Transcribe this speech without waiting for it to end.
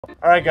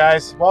All right,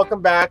 guys,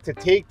 welcome back to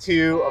take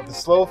 2 of the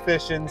Slow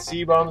Fishing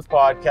Sea Bums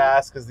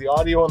podcast, because the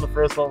audio on the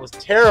first one was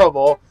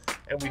terrible,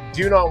 and we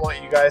do not want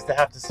you guys to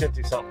have to sit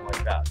through something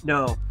like that.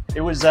 No,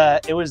 it was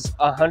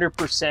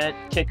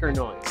 100% kicker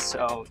noise.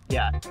 So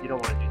yeah, you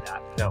don't want to do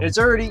that. No. It's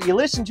already, you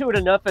listen to it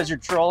enough as you're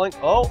trolling.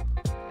 Oh,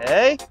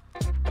 hey,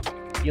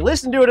 you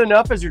listen to it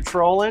enough as you're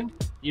trolling.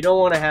 You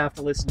don't want to have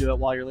to listen to it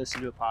while you're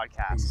listening to a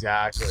podcast.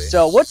 Exactly.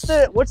 So what's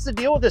the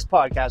deal with this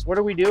podcast? What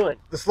are we doing?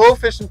 The Slow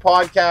Fishing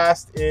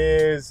podcast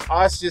is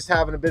us just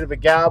having a bit of a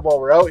gab while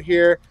we're out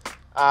here,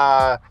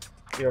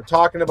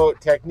 talking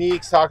about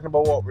techniques, talking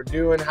about what we're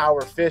doing, how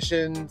we're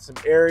fishing, some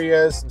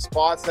areas, some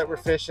spots that we're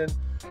fishing,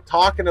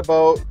 talking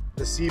about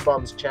the Sea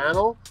Bums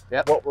channel,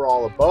 what we're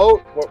all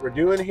about, what we're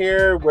doing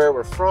here, where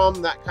we're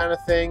from, that kind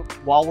of thing.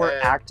 While we're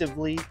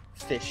actively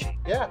fishing.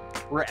 Yeah.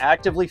 We're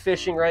actively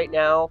fishing right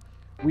now.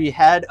 We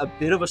had a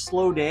bit of a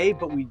slow day,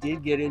 but we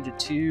did get into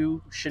 3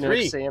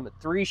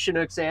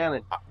 Chinook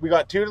salmon. We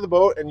got 2 to the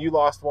boat, and you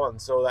lost 1,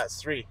 so that's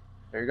 3.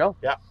 There you go.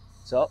 Yeah.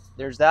 So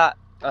there's that.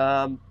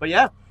 But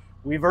yeah,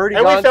 we've already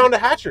we found a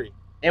hatchery.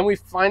 And we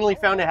finally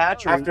found a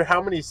hatchery. After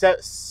how many?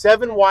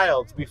 7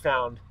 wilds we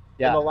found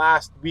in the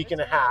last week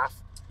and a half.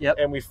 Yep.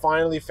 And we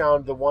finally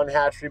found the 1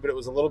 hatchery, but it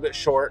was a little bit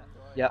short.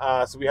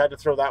 Yeah. So we had to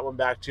throw that one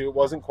back too. It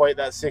wasn't quite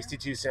that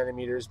 62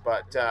 centimeters,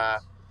 but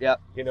it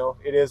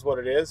is what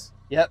it is.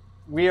 Yep.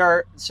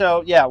 We're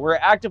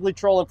actively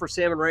trolling for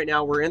salmon right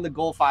now. We're in the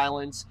Gulf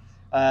Islands,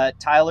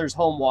 Tyler's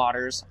home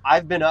waters.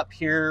 I've been up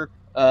here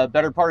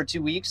better part of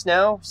 2 weeks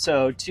now,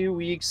 so 2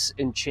 weeks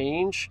and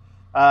change.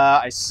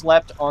 I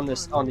slept on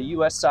the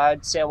U.S.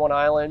 side, San Juan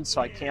Island, so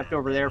I camped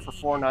over there for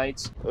 4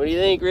 nights. What do you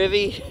think,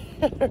 Rivy?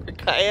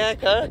 Kayak,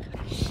 huh?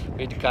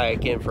 We had to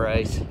kayak in for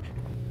ice.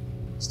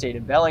 Stayed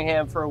in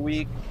Bellingham for a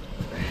week.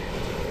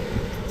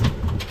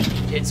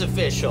 It's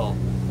official.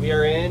 We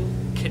are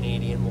in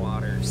Canadian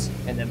waters,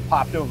 and then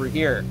popped over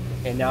here,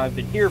 and now I've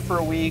been here for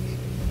a week.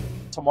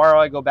 Tomorrow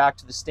I go back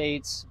to the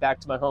States, back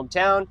to my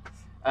hometown,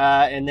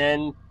 and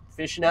then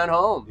fishing at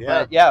home.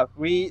 But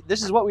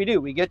this is what we do.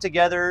 We get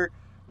together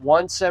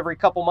once every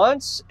couple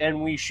months,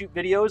 and we shoot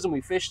videos, and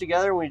we fish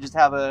together, and we just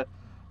have a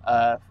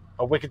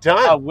wicked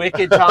time. A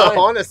wicked time.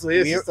 Honestly,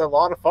 it's just a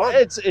lot of fun.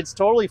 It's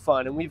totally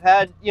fun, and we've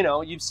had,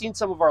 you've seen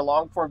some of our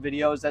long form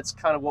videos. That's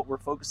kind of what we're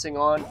focusing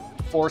on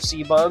for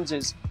Sea Bums,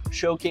 is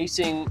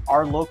showcasing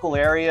our local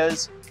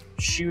areas,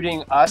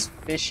 shooting us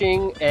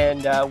fishing,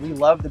 and we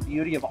love the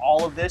beauty of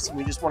all of this, and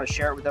we just want to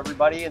share it with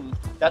everybody, and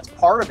that's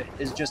part of it,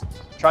 is just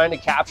trying to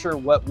capture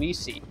what we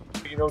see.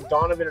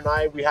 Donovan and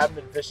I, we haven't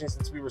been fishing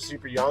since we were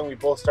super young. We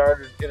both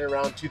started in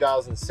around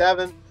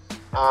 2007.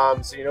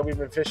 We've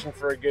been fishing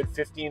for a good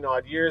 15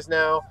 odd years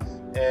now,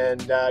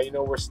 and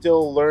we're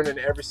still learning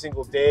every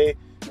single day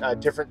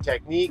different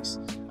techniques.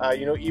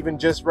 Even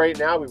just right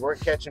now, we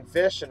weren't catching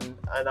fish, and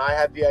I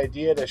had the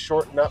idea to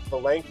shorten up the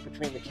length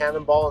between the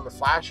cannonball and the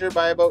flasher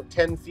by about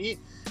 10 feet,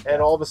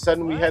 and all of a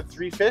sudden we had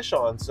 3 fish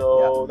on,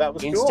 so that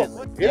was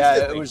instantly. Cool.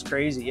 Yeah, it was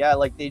crazy. Yeah,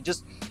 like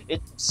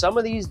some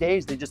of these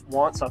days they just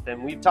want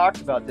something. We've talked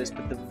about this,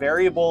 but the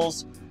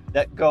variables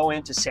that go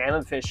into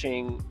salmon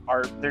fishing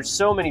there's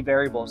so many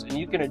variables, and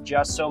you can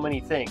adjust so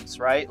many things,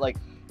 right? Like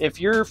if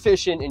you're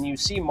fishing and you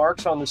see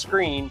marks on the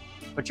screen,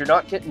 but you're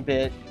not getting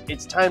bit,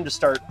 it's time to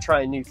start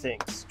trying new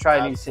things,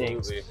 new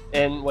things.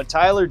 And what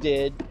Tyler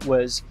did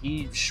was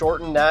he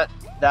shortened that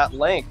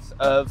length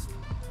of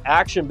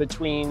action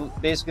between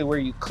basically where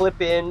you clip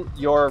in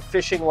your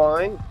fishing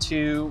line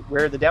to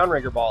where the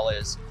downrigger ball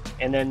is.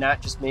 And then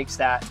that just makes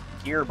that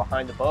gear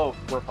behind the boat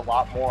work a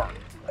lot more.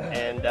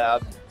 And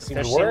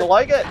fish seem to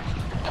like it.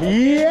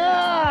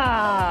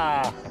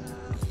 Yeah!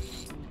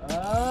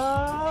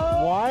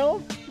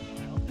 Wild?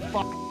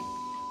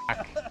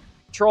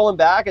 Trolling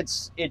back,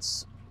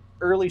 it's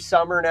early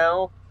summer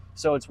now,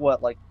 so it's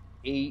what, like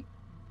 8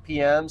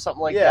 p.m.,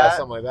 something like that? Yeah,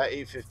 something like that,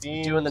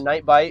 8:15. Doing the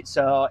night bite,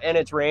 and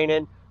it's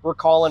raining. We're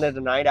calling it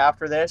a night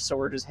after this, so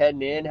we're just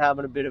heading in,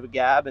 having a bit of a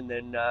gab, and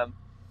then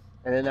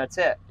that's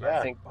it. Yeah,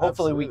 I think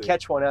hopefully we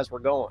catch one as we're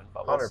going,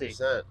 but we'll 100%.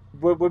 see.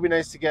 Would be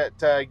nice to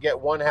get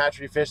 1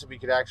 hatchery fish that we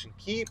could actually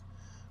keep.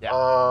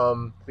 Yeah.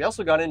 We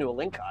also got into a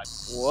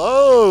lingcod.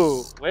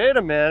 Whoa! Wait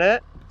a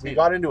minute. We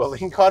got into a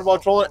lingcod while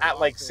trolling at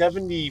like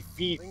 70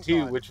 feet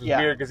too, which was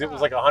weird because it was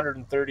like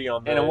 130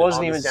 on the and it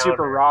wasn't even sounder.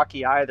 super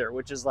rocky either,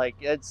 which is like,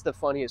 it's the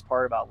funniest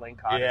part about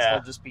lingcod. Yeah.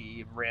 They'll just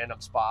be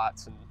random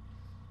spots, and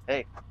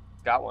hey,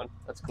 got one.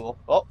 That's cool.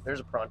 Oh, there's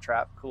a prawn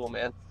trap. Cool,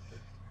 man.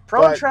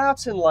 Prawn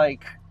traps in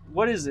like,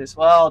 what is this?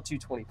 Well,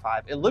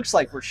 225. It looks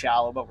like we're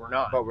shallow, but we're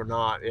not. But we're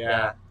not,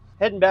 yeah.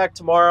 Heading back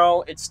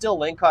tomorrow. It's still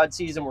lingcod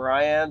season where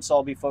I am, so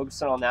I'll be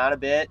focusing on that a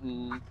bit.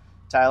 And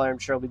Tyler, I'm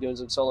sure, will be doing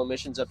some solo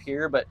missions up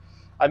here. But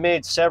I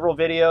made several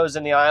videos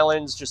in the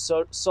islands, just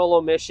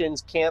solo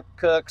missions, camp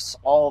cooks,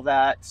 all of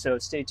that. So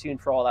stay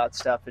tuned for all that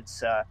stuff.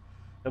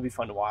 It'll be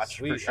fun to watch.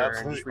 Sweet, for sure.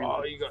 absolutely.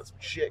 Oh, you got some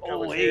shit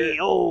coming here.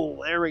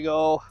 Oh, there we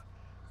go.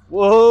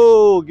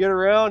 Whoa, get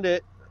around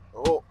it.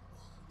 Oh,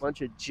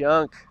 bunch of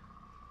junk.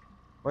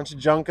 Bunch of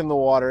junk in the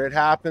water. It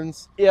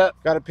happens. Yeah.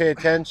 Got to pay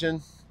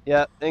attention.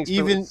 Yeah, thanks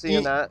for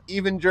seeing that.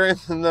 Even during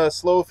the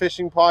slow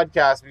fishing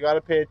podcast, we got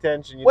to pay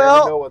attention. You Well,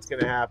 never know what's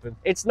going to happen.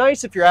 It's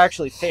nice if you're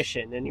actually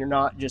fishing and you're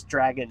not just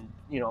dragging,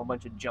 a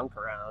bunch of junk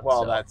around.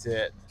 Well, that's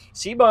it.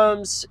 Sea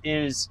Bums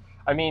is,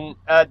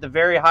 at the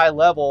very high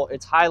level,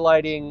 it's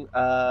highlighting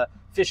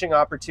fishing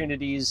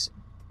opportunities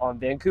on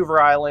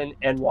Vancouver Island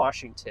and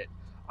Washington.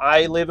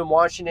 I live in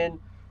Washington.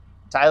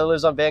 Tyler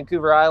lives on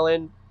Vancouver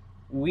Island.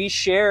 We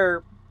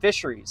share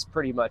fisheries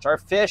pretty much. Our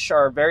fish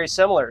are very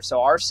similar.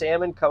 So our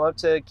salmon come up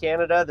to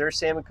Canada, their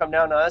salmon come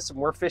down to us, and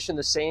we're fishing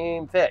the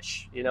same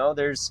fish.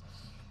 There's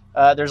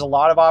a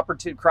lot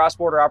of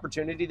cross-border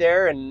opportunity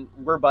there, and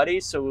we're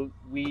buddies, so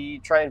we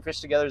try and fish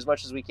together as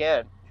much as we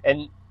can.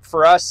 And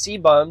for us, Sea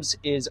Bums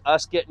is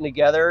us getting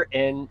together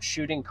and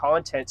shooting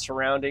content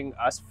surrounding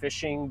us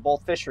fishing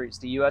both fisheries,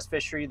 the U.S.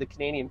 fishery, the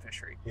Canadian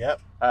fishery. Yep.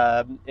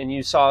 And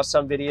you saw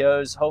some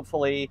videos,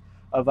 hopefully,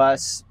 of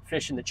us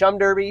fishing the Chum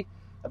Derby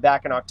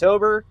back in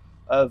October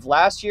of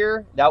last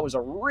year. That was a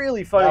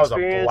really fun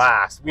experience. That was a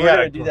blast. We had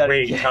a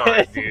great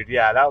time, dude.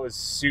 Yeah, that was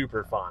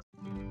super fun.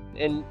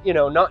 And,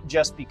 not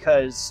just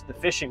because the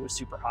fishing was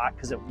super hot,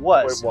 because it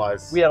was. It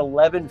was. We had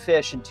 11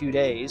 fish in 2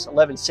 days,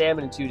 11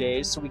 salmon in 2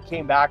 days. So we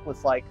came back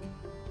with like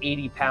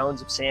 80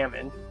 pounds of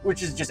salmon,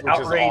 which is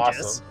outrageous.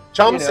 Is awesome.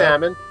 Chum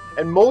salmon.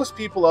 And most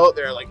people out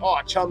there are like, oh,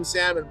 chum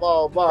salmon,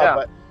 blah, blah, blah. Yeah.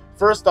 But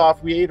first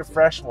off, we ate a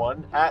fresh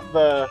one at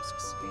the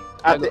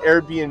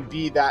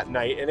Airbnb that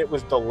night, and it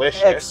was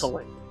delicious.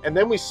 Excellent. And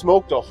then we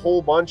smoked a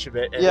whole bunch of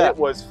it, and it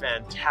was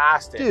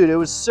fantastic. Dude, it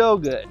was so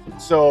good.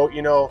 So,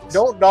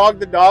 don't dog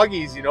the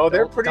doggies,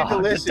 they're pretty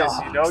delicious.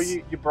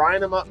 You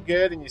brine them up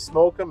good and you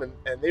smoke them,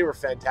 and they were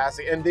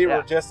fantastic. And they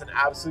were just an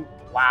absolute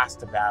blast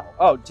to battle.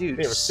 Oh, dude,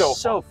 they were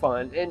so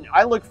fun. And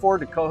I look forward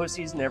to coho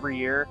season every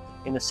year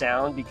in the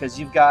Sound, because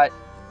you've got,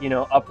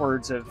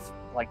 upwards of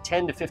like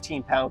 10 to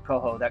 15 pound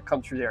coho that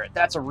come through there.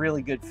 That's a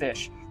really good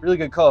fish, really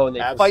good coho, and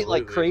they fight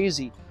like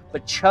crazy.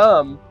 But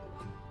chum,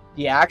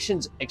 the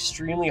action's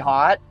extremely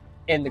hot,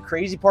 and the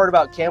crazy part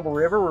about Campbell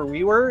River, where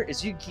we were,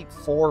 is you keep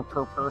 4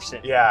 per person.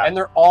 Yeah. And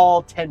they're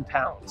all 10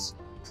 pounds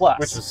plus.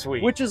 Which is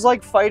sweet. Which is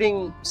like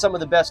fighting some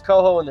of the best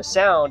coho in the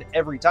Sound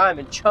every time,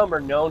 and chum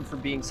are known for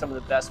being some of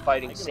the best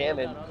fighting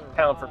salmon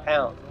pound for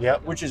pound.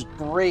 Yep. Which is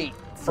great.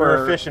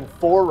 We're fishing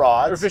 4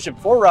 rods. We're fishing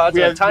 4 rods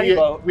on a tiny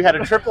boat. We had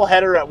a triple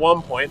header at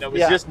one point that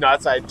was just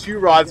nuts. I had 2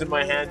 rods in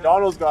my hand.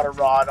 Donald's got a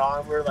rod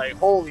on. We're like,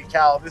 holy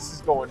cow, this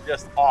is going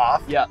just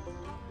off. Yeah.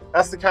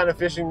 That's the kind of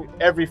fishing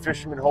every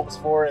fisherman hopes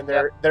for, and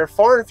they're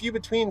far and few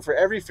between for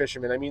every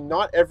fisherman. I mean,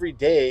 not every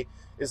day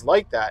is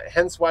like that.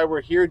 Hence why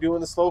we're here doing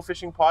the slow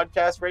fishing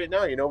podcast right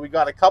now. We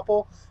got a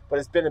couple, but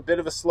it's been a bit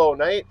of a slow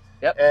night.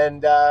 Yep.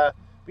 And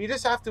you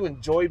just have to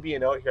enjoy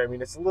being out here. I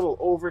mean, it's a little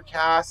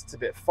overcast, it's a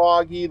bit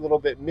foggy, a little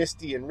bit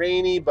misty and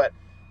rainy, but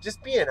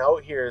just being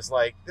out here is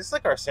this is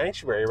like our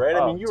sanctuary, right?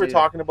 I mean, you were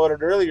talking about it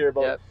earlier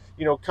about,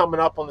 coming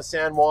up on the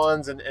San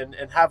Juans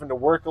and having to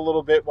work a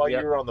little bit while you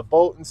were on the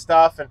boat and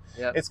stuff. And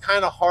it's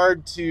kind of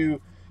hard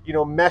to,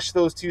 mesh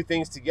those two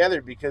things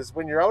together, because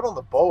when you're out on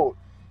the boat,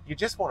 you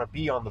just want to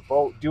be on the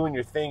boat, doing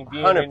your thing,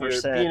 being in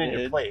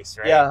your place,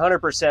 right? Yeah,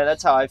 100%.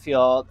 That's how I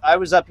feel. I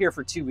was up here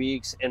for 2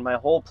 weeks, and my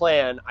whole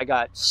plan, I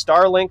got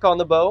Starlink on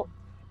the boat,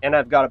 and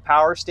I've got a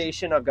power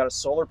station. I've got a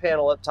solar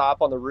panel up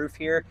top on the roof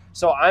here.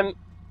 So I'm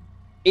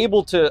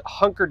able to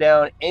hunker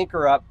down,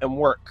 anchor up, and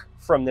work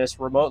from this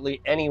remotely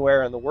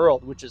anywhere in the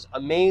world, which is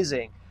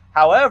amazing.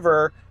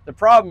 However, the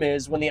problem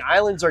is when the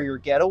islands are your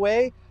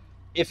getaway,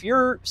 if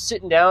you're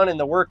sitting down and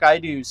the work I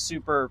do is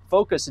super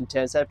focus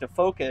intense, I have to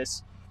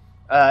focus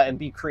and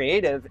be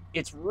creative,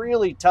 it's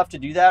really tough to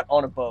do that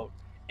on a boat.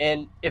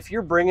 And if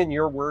you're bringing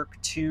your work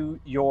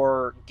to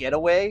your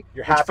getaway,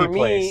 your happy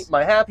place.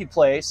 My happy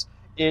place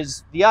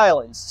is the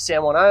islands,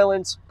 San Juan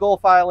Islands,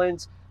 Gulf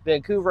Islands,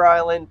 Vancouver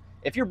Island.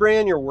 If you're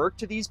bringing your work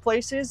to these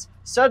places,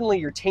 suddenly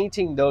you're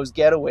tainting those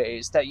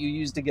getaways that you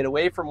use to get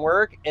away from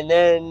work. And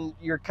then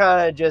you're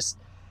kind of just,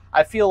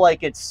 I feel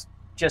like it's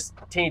just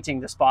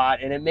tainting the spot,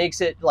 and it makes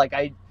it like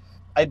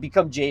I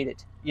become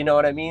jaded. You know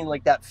what I mean?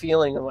 Like that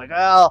feeling of like,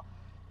 oh,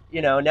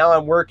 now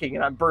I'm working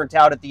and I'm burnt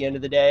out at the end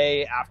of the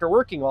day after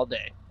working all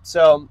day.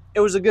 So it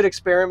was a good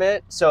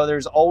experiment. So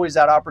there's always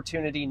that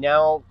opportunity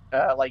now,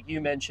 like you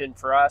mentioned,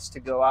 for us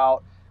to go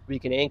out. We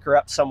can anchor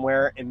up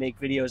somewhere and make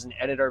videos and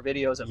edit our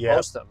videos and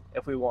post them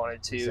if we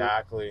wanted to.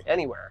 Exactly.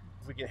 Anywhere.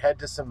 If we can head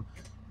to some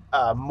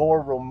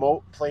more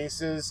remote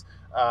places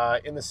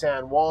in the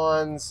San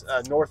Juans,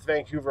 North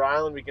Vancouver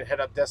Island, we can head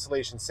up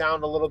Desolation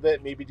Sound a little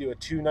bit, maybe do a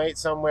 2-night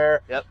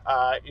somewhere. Yep.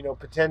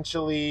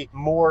 Potentially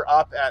more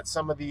up at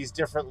some of these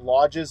different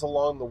lodges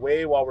along the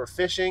way while we're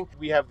fishing.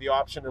 We have the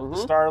option of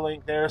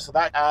Starlink there, so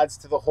that adds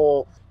to the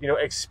whole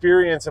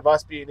experience of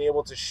us being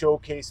able to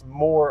showcase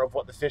more of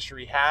what the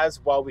fishery has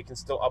while we can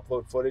still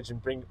upload footage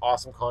and bring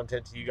awesome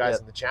content to you guys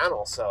in the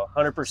channel. So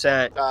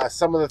 100%.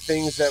 some of the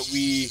things that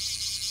we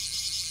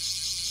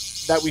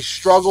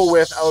struggle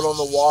with out on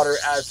the water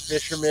as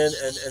fishermen,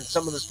 and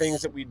some of the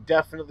things that we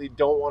definitely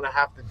don't want to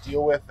have to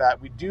deal with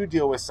that we do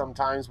deal with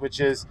sometimes, which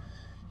is,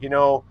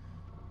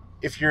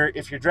 if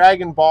you're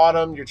dragging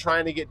bottom, you're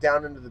trying to get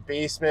down into the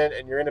basement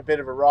and you're in a bit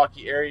of a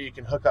rocky area, you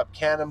can hook up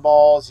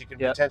cannonballs. You can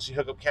potentially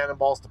hook up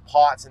cannonballs to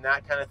pots and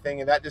that kind of thing,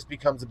 and that just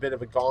becomes a bit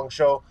of a gong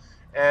show.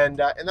 And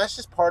that's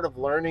just part of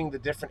learning the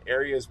different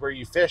areas where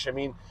you fish. I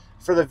mean,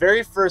 for the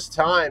very first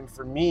time,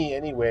 for me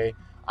anyway,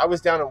 I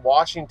was down in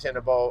Washington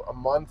about a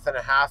month and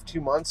a half,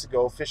 2 months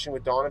ago, fishing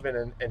with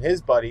Donovan and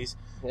his buddies.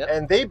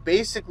 And they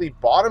basically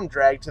bottom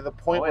drag to the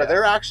point where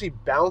they're actually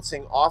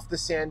bouncing off the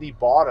sandy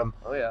bottom.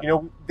 You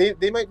know,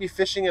 they might be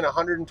fishing in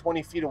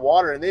 120 feet of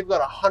water and they've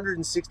got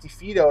 160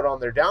 feet out on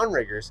their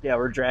downriggers. Yeah,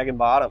 we're dragging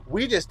bottom.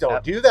 We just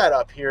don't do that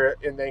up here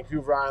in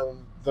Vancouver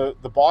Island. The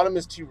bottom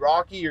is too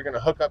rocky. You're going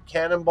to hook up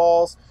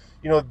cannonballs.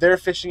 You know, they're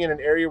fishing in an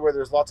area where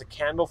there's lots of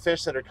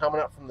candlefish that are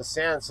coming up from the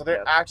sand. So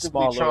they're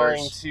actively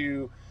trying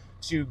to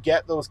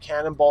get those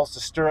cannonballs to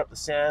stir up the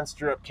sand,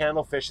 stir up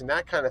candlefish and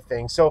that kind of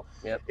thing. So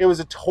it was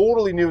a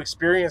totally new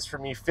experience for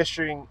me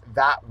fishing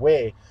that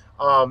way.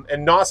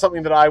 And not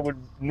something that I would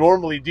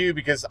normally do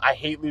because I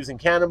hate losing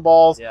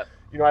cannonballs.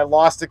 You know, I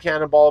lost a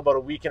cannonball about a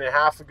week and a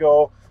half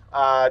ago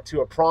to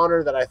a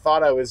prawner that I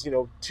thought I was,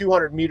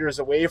 200 meters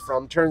away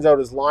from. Turns out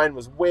his line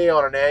was way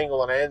on an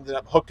angle and I ended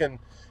up hooking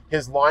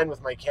his line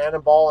with my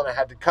cannonball and I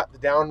had to cut the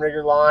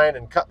downrigger line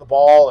and cut the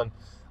ball. And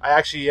I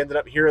actually ended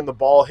up hearing the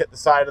ball hit the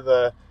side of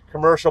the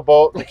commercial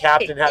boat. The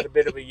captain had a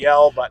bit of a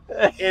yell, but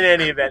in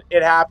any event,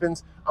 it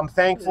happens. I'm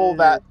thankful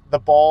that the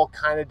ball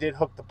kind of did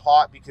hook the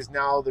pot because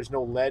now there's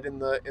no lead in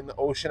the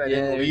ocean. I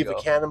didn't leave a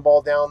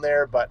cannonball down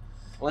there, but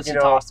once you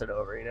tossed it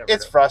over, you never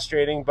it's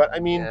frustrating. But I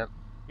mean,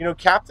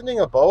 captaining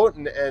a boat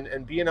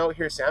and being out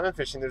here salmon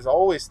fishing, there's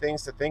always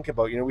things to think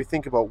about. We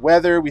think about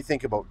weather, we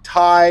think about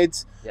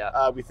tides,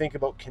 we think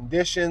about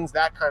conditions,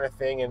 that kind of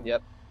thing. And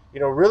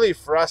really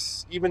for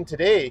us, even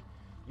today,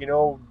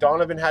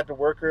 Donovan had to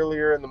work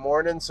earlier in the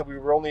morning, so we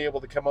were only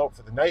able to come out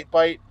for the night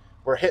bite.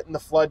 We're hitting the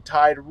flood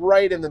tide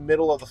right in the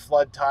middle of the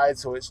flood tide,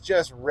 so it's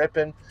just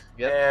ripping.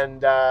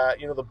 And,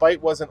 the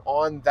bite wasn't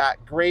on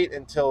that great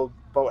until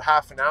about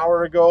half an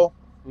hour ago.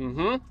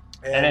 And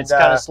it's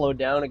kind of slowed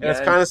down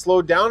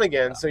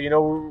again.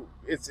 So,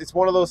 it's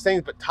one of those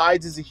things, but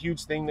tides is a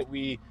huge thing that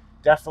we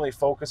definitely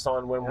focus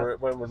on when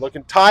we're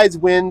looking. Tides,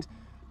 wind,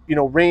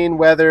 rain,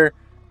 weather.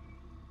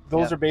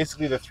 Those are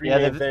basically the three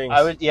main things.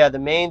 The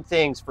main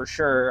things for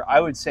sure. I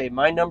would say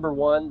my number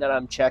one that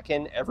I'm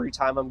checking every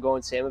time I'm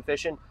going salmon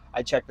fishing,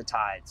 I check the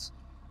tides.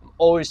 I'm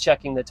always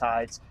checking the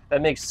tides.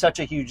 That makes such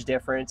a huge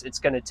difference. It's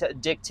going to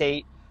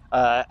dictate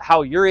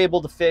how you're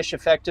able to fish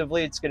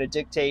effectively. It's going to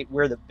dictate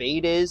where the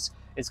bait is.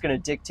 It's going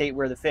to dictate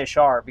where the fish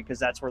are because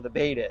that's where the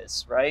bait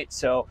is, right?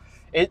 So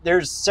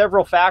there's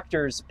several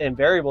factors and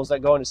variables that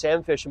go into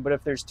salmon fishing, but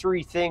if there's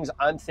three things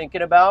I'm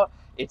thinking about,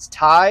 it's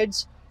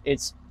tides,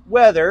 it's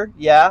weather,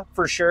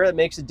 for sure, it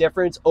makes a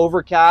difference.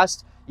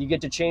 Overcast, you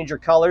get to change your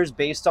colors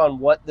based on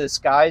what the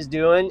sky's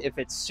doing. If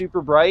it's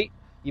super bright,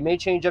 you may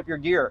change up your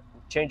gear,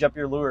 change up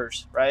your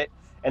lures, right?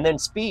 And then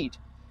speed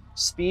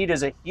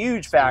is a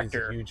huge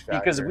factor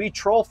because we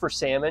troll for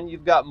salmon.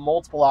 You've got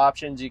multiple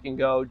options. You can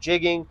go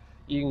jigging,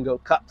 you can go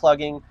cut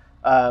plugging,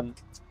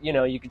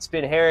 you can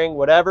spin herring,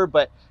 whatever,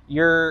 but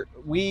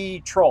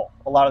we troll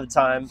a lot of the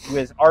time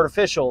with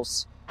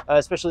artificials.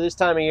 Especially this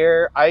time of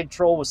year, I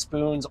troll with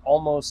spoons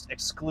almost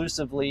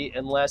exclusively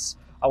unless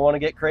I want to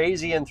get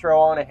crazy and throw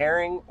on a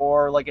herring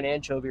or like an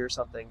anchovy or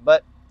something.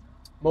 But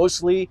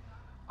mostly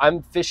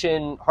I'm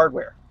fishing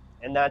hardware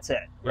and that's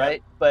it,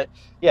 right? But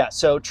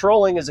so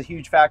trolling is a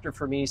huge factor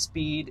for me.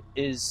 Speed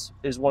is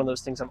one of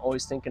those things I'm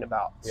always thinking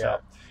about. So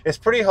it's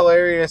pretty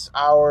hilarious,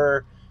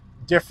 our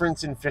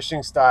difference in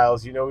fishing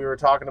styles. We were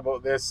talking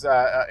about this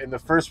in the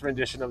first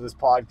rendition of this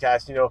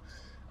podcast.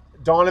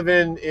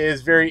 Donovan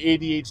is very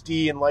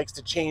ADHD and likes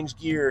to change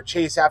gear,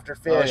 chase after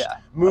fish,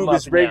 move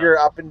his rigger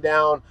up and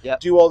down,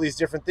 do all these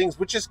different things,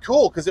 which is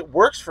cool because it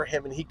works for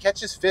him and he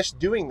catches fish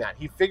doing that.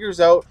 He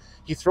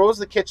throws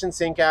the kitchen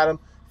sink at them,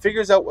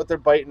 figures out what they're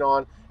biting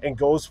on and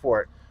goes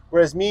for it.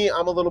 Whereas me,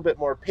 I'm a little bit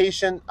more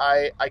patient.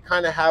 I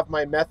kind of have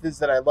my methods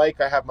that I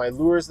like. I have my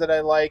lures that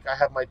I like. I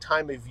have my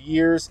time of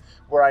years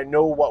where I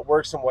know what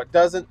works and what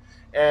doesn't.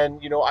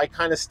 And, I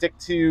kind of stick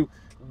to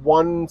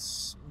one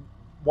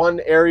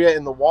area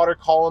in the water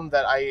column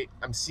that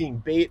I'm seeing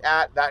bait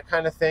at, that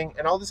kind of thing.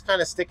 And I'll just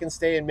kind of stick and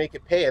stay and make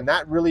it pay. And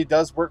that really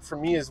does work for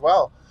me as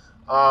well.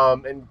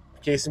 And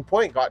case in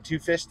point, got 2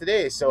 fish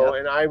today. So,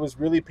 and I was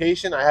really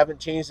patient. I haven't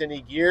changed any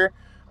gear.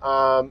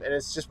 And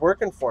it's just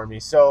working for me.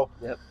 So,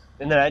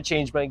 and then I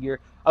changed my gear.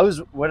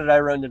 What did I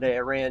run today? I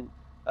ran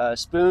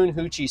spoon,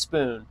 hoochie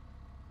spoon,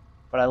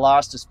 but I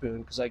lost a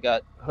spoon because I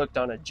got hooked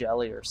on a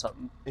jelly or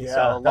something.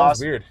 That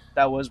was weird.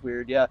 That was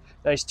weird. Yeah.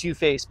 Nice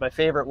 2-face. My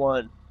favorite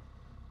one.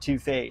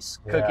 2-face,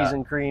 cookies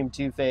and cream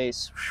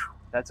 2-face.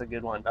 That's a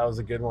good one. That was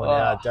a good one.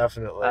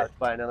 Definitely. I have to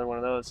buy another one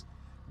of those.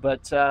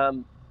 But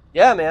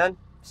man.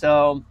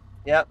 So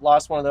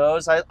lost one of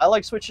those. I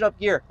like switching up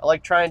gear. I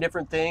like trying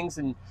different things.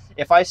 And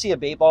if I see a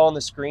bait ball on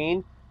the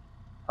screen,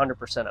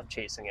 100% I'm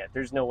chasing it.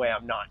 There's no way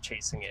I'm not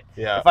chasing it.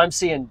 If I'm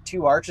seeing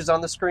 2 arches on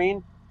the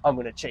screen, I'm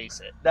going to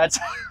chase it. That's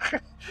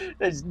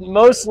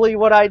mostly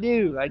what I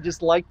do. I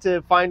just like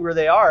to find where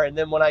they are. And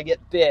then when I get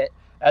bit,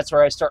 that's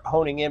where I start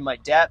honing in my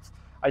depth.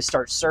 I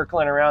start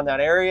circling around that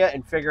area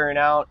and figuring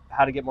out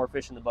how to get more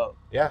fish in the boat.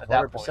 Yeah,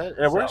 100%. And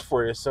it works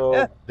for you. So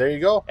yeah, there you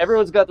go.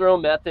 Everyone's got their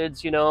own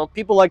methods. You know,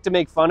 people like to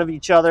make fun of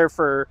each other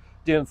for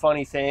doing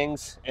funny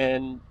things.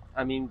 And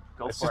I mean,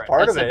 go it's for just it.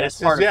 Part That's of it. It's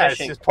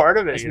just part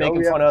of it. It's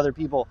making fun of other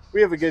people.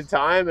 We have a good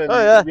time and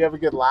we have a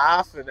good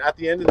laugh. And at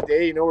the end of the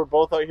day, you know, we're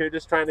both out here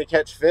just trying to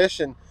catch fish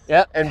and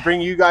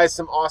bring you guys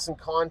some awesome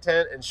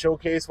content and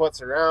showcase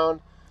what's around.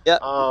 Yeah.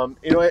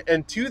 You know,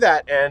 and to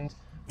that end,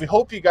 we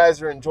hope you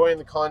guys are enjoying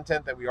the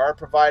content that we are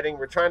providing.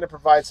 We're trying to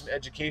provide some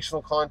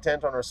educational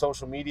content on our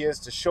social medias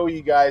to show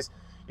you guys,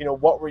 you know,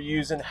 what we're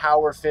using, how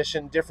we're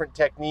fishing, different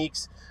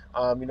techniques.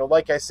 You know,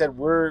 like I said,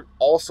 we're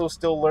also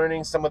still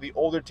learning some of the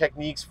older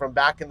techniques from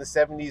back in the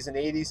 70s and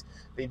 80s.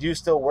 They do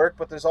still work,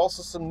 but there's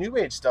also some new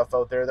age stuff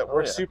out there that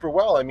works super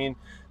well. I mean,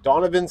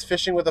 Donovan's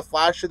fishing with a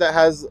flasher that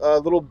has a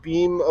little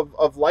beam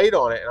of light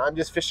on it, and I'm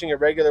just fishing a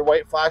regular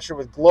white flasher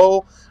with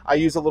glow. I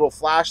use a little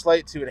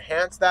flashlight to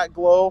enhance that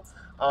glow.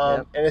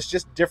 And it's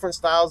just different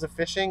styles of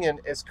fishing,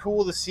 and it's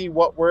cool to see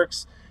what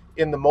works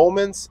in the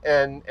moments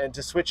and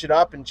to switch it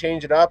up and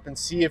change it up and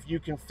see if you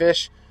can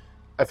fish,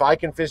 if I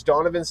can fish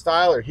Donovan's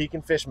style or he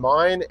can fish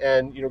mine,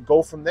 and, you know,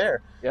 go from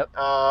there.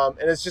 And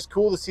it's just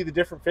cool to see the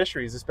different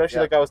fisheries,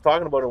 especially like I was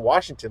talking about in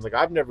Washington. Like,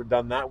 I've never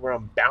done that where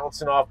I'm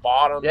bouncing off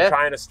bottom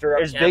trying to stir up.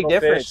 There's big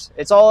difference. Fish.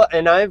 It's all,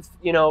 and I've,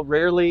 you know,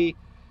 rarely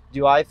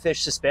do I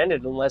fish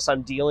suspended unless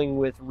I'm dealing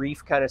with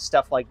reef kind of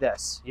stuff like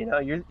this. You know,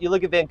 you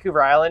look at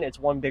Vancouver Island, it's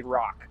one big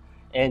rock.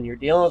 And you're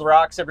dealing with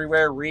rocks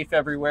everywhere, reef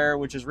everywhere,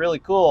 which is really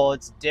cool.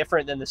 It's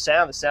different than the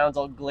Sound. The Sound's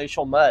all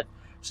glacial mud.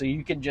 So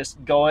you can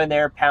just go in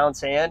there, pound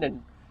sand,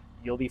 and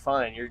you'll be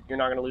fine. You're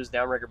not going to lose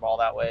downrigger ball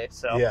that way.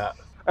 So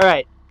all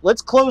right,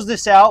 let's close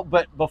this out.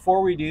 But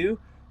before we do,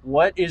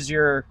 what is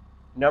your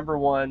number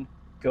one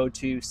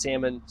go-to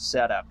salmon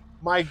setup?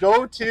 My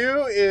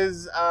go-to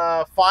is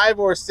 5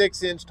 or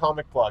 6 inch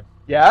Tomic plug.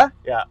 Yeah?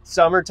 Yeah.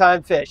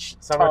 Summertime fish.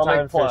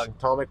 Summertime fishing.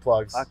 Tomic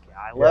plugs. Okay,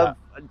 I love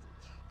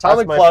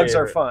Tomic plugs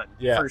are fun,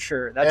 for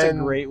sure. That's a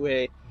great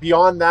way.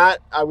 Beyond that,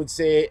 I would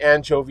say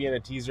anchovy and a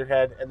teaser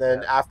head. And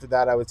then after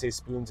that, I would say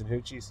spoons and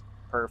hoochies.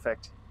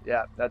 Perfect.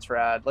 Yeah, that's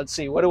rad. Let's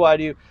see. What do I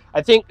do?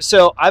 I think,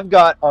 so I've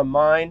got on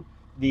mine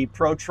the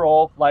Pro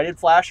Troll lighted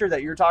flasher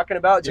that you're talking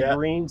about. It's a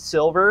green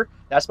silver.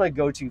 That's my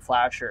go-to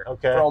flasher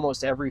for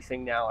almost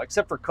everything now,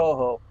 except for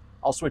coho.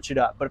 I'll switch it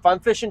up. But if I'm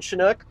fishing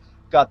Chinook,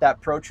 got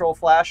that Pro Troll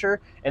flasher.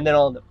 And then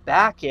on the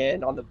back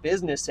end, on the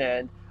business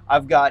end,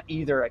 I've got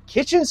either a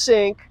kitchen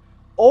sink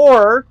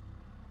or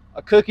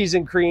a cookies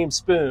and cream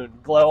spoon,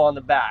 glow on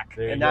the back.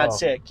 And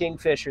that's it.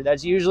 Kingfisher.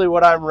 That's usually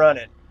what I'm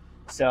running.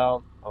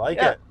 So I like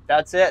it.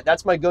 That's it.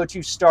 That's my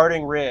go-to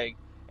starting rig.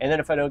 And then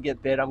if I don't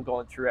get bit, I'm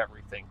going through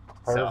everything.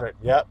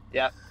 Perfect. So,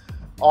 yep.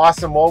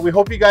 Awesome. Well, we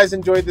hope you guys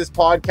enjoyed this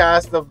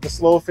podcast of the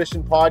Slow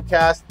Fishing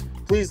Podcast.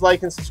 Please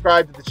like and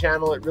subscribe to the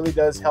channel. It really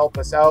does help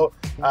us out.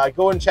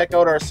 Go and check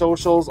out our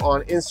socials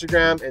on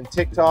Instagram and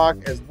TikTok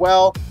as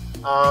well.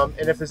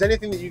 And if there's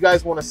anything that you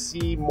guys want to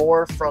see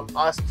more from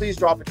us, please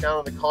drop it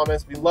down in the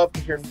comments. We love to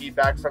hear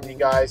feedback from you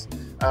guys.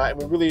 And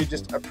we really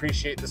just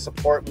appreciate the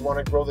support. We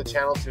want to grow the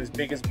channel to as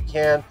big as we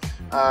can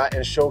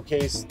and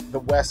showcase the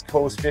West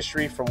Coast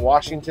fishery from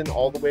Washington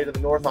all the way to the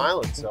North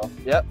Island. So,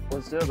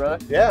 let's do it,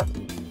 brother. Yeah.